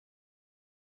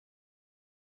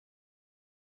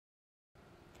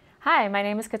Hi, my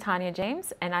name is Katanya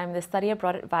James, and I'm the Study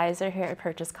Abroad Advisor here at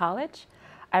Purchase College.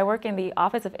 I work in the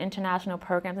Office of International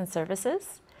Programs and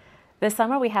Services. This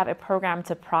summer we have a program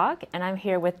to Prague, and I'm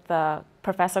here with the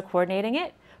professor coordinating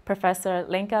it, Professor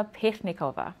Lenka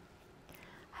Pichlikova.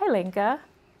 Hi, Lenka.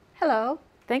 Hello.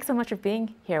 Thanks so much for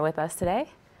being here with us today.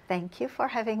 Thank you for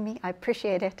having me. I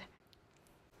appreciate it.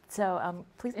 So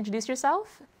please introduce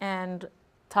yourself and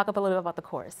talk up a little bit about the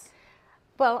course.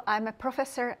 Well, I'm a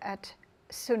professor at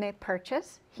SUNY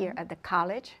Purchase here at the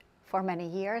college. For many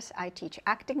years, I teach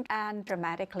acting and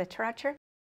dramatic literature.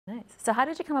 Nice. So how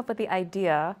did you come up with the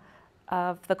idea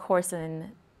of the course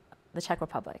in the Czech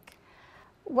Republic?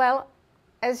 Well,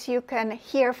 as you can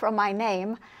hear from my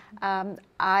name,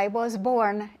 I was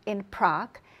born in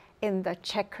Prague, in the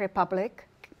Czech Republic.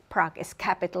 Prague is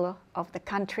capital of the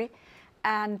country.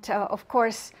 And of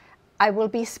course, I will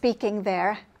be speaking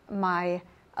there my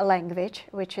language,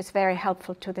 which is very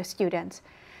helpful to the students.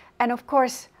 And of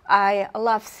course, I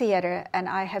love theater and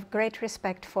I have great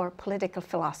respect for political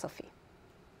philosophy.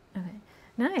 Okay,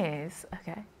 nice.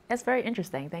 Okay, that's very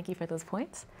interesting. Thank you for those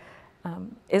points.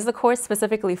 Is the course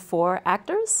specifically for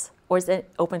actors, or is it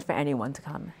open for anyone to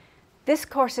come? This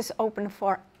course is open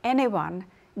for anyone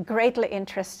greatly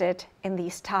interested in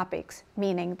these topics,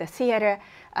 meaning the theater,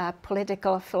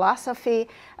 political philosophy,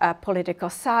 political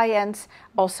science,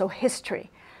 also history.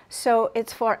 So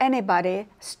it's for anybody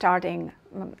starting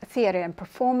theater and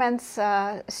performance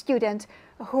students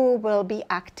who will be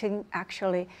acting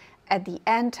actually at the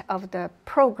end of the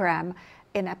program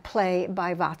in a play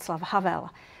by Václav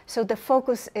Havel. So the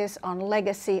focus is on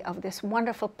legacy of this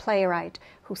wonderful playwright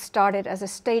who started as a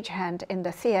stagehand in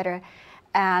the theater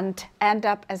and end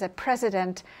up as a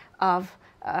president of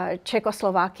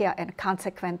Czechoslovakia and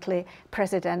consequently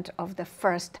president of the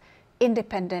first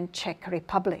independent Czech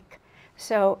Republic.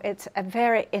 So it's a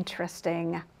very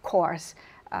interesting course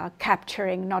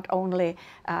capturing not only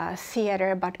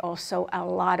theater but also a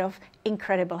lot of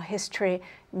incredible history,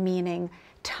 meaning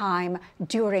time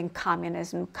during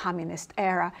communism, communist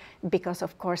era, because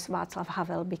of course Václav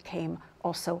Havel became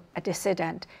also a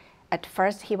dissident. At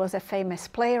first he was a famous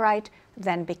playwright,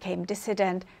 then became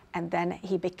dissident, and then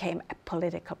he became a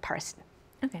political person.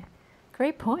 Okay,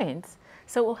 great points.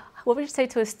 So what would you say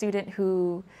to a student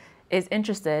who is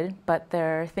interested, but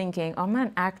they're thinking, oh, I'm not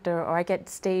an actor, or I get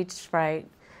stage fright?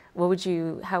 What would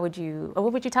you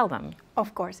tell them?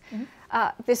 Of course.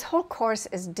 This whole course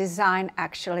is designed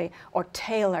actually or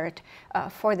tailored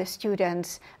for the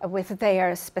students with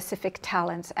their specific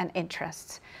talents and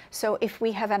interests. So if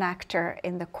we have an actor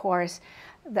in the course,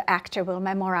 the actor will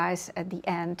memorize at the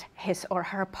end his or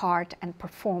her part and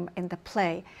perform in the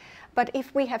play. But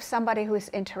if we have somebody who is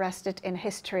interested in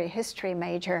history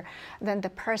major, then the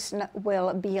person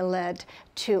will be led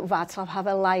to Václav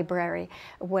Havel Library,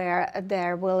 where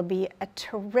there will be a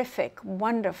terrific,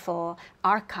 wonderful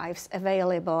archives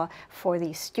available for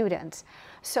these students.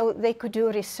 So they could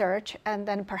do research and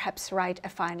then perhaps write a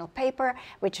final paper,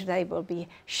 which they will be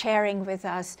sharing with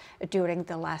us during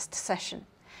the last session.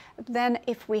 Then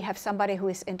if we have somebody who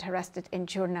is interested in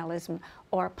journalism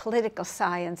or political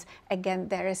science, again,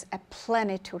 there is a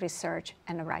plenty to research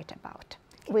and write about.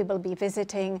 We will be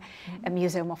visiting a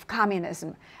museum of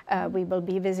communism. We will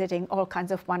be visiting all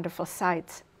kinds of wonderful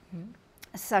sites,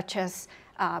 such as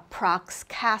Prague's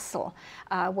castle,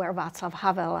 where Václav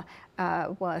Havel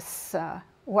was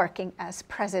working as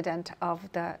president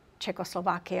of the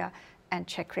Czechoslovakia and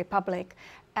Czech Republic.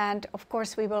 And of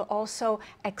course, we will also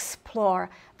explore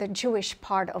the Jewish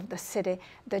part of the city,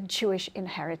 the Jewish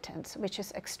inheritance, which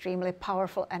is extremely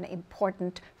powerful and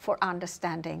important for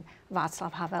understanding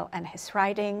Václav Havel and his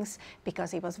writings,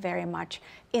 because he was very much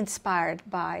inspired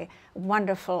by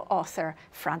wonderful author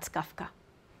Franz Kafka.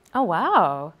 Oh,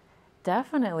 wow.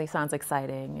 Definitely sounds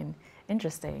exciting and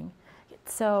interesting.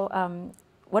 So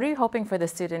what are you hoping for the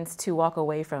students to walk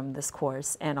away from this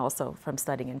course and also from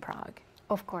studying in Prague?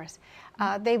 Of course.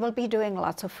 They will be doing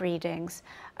lots of readings,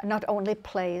 not only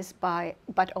plays,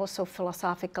 but also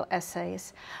philosophical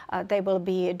essays. They will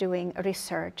be doing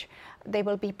research. They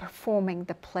will be performing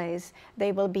the plays.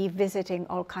 They will be visiting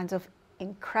all kinds of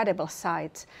incredible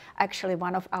sites. Actually,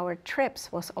 one of our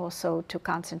trips was also to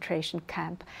concentration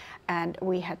camp, and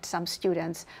we had some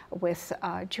students with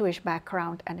Jewish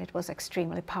background, and it was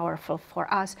extremely powerful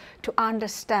for us to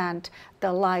understand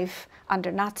the life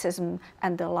under Nazism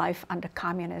and the life under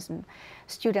communism.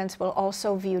 Students will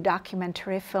also view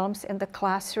documentary films in the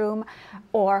classroom,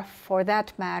 or for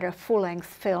that matter, full-length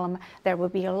film. There will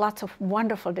be lots of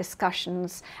wonderful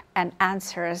discussions, and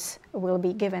answers will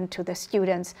be given to the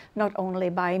students, not only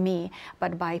by me,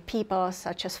 but by people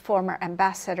such as former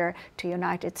ambassador to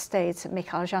United States,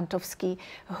 Michal Žantovský,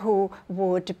 who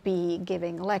would be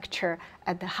giving lecture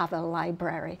at the Havel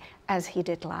Library, as he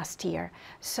did last year.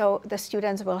 So the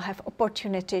students will have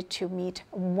opportunity to meet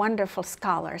wonderful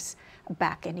scholars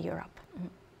back in Europe.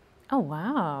 Oh,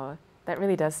 wow. That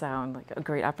really does sound like a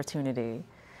great opportunity.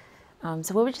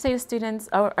 So what would you say to students,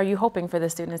 or are you hoping for the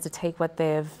students to take what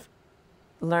they've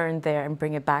learned there and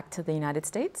bring it back to the United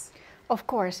States? Of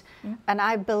course, and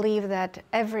I believe that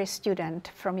every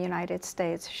student from the United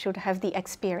States should have the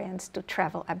experience to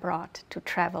travel abroad, to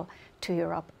travel to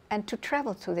Europe, and to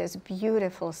travel to this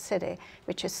beautiful city,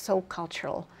 which is so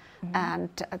cultural, and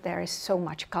there is so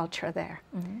much culture there,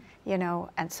 you know,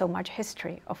 and so much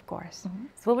history, of course.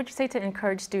 So what would you say to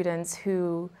encourage students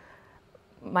who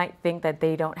might think that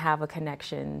they don't have a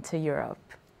connection to Europe?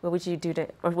 What would you do to,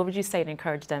 or what would you say to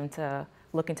encourage them to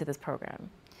look into this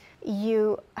program?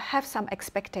 You have some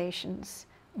expectations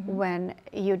when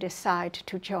you decide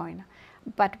to join,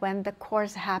 but when the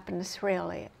course happens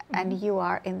really, and you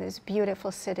are in this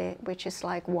beautiful city, which is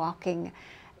like walking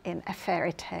in a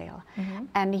fairy tale,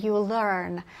 and you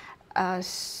learn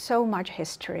so much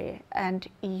history, and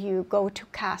you go to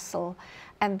castle,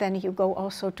 and then you go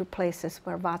also to places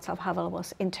where Václav Havel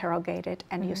was interrogated,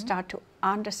 and you start to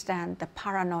understand the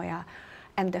paranoia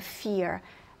and the fear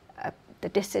the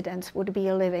dissidents would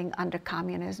be living under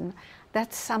communism.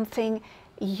 That's something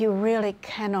you really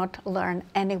cannot learn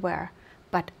anywhere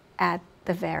but at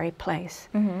the very place.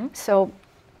 So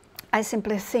I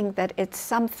simply think that it's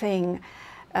something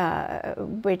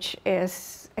which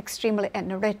is extremely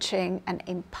enriching and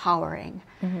empowering,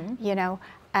 you know,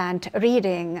 and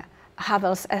reading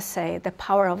Havel's essay, The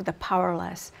Power of the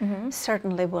Powerless,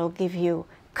 certainly will give you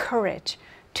courage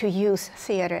to use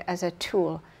theater as a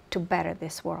tool to better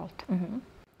this world.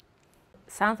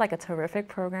 Sounds like a terrific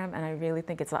program, and I really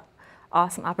think it's an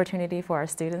awesome opportunity for our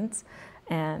students.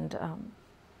 And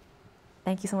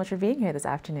thank you so much for being here this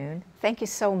afternoon. Thank you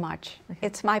so much.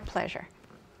 It's my pleasure.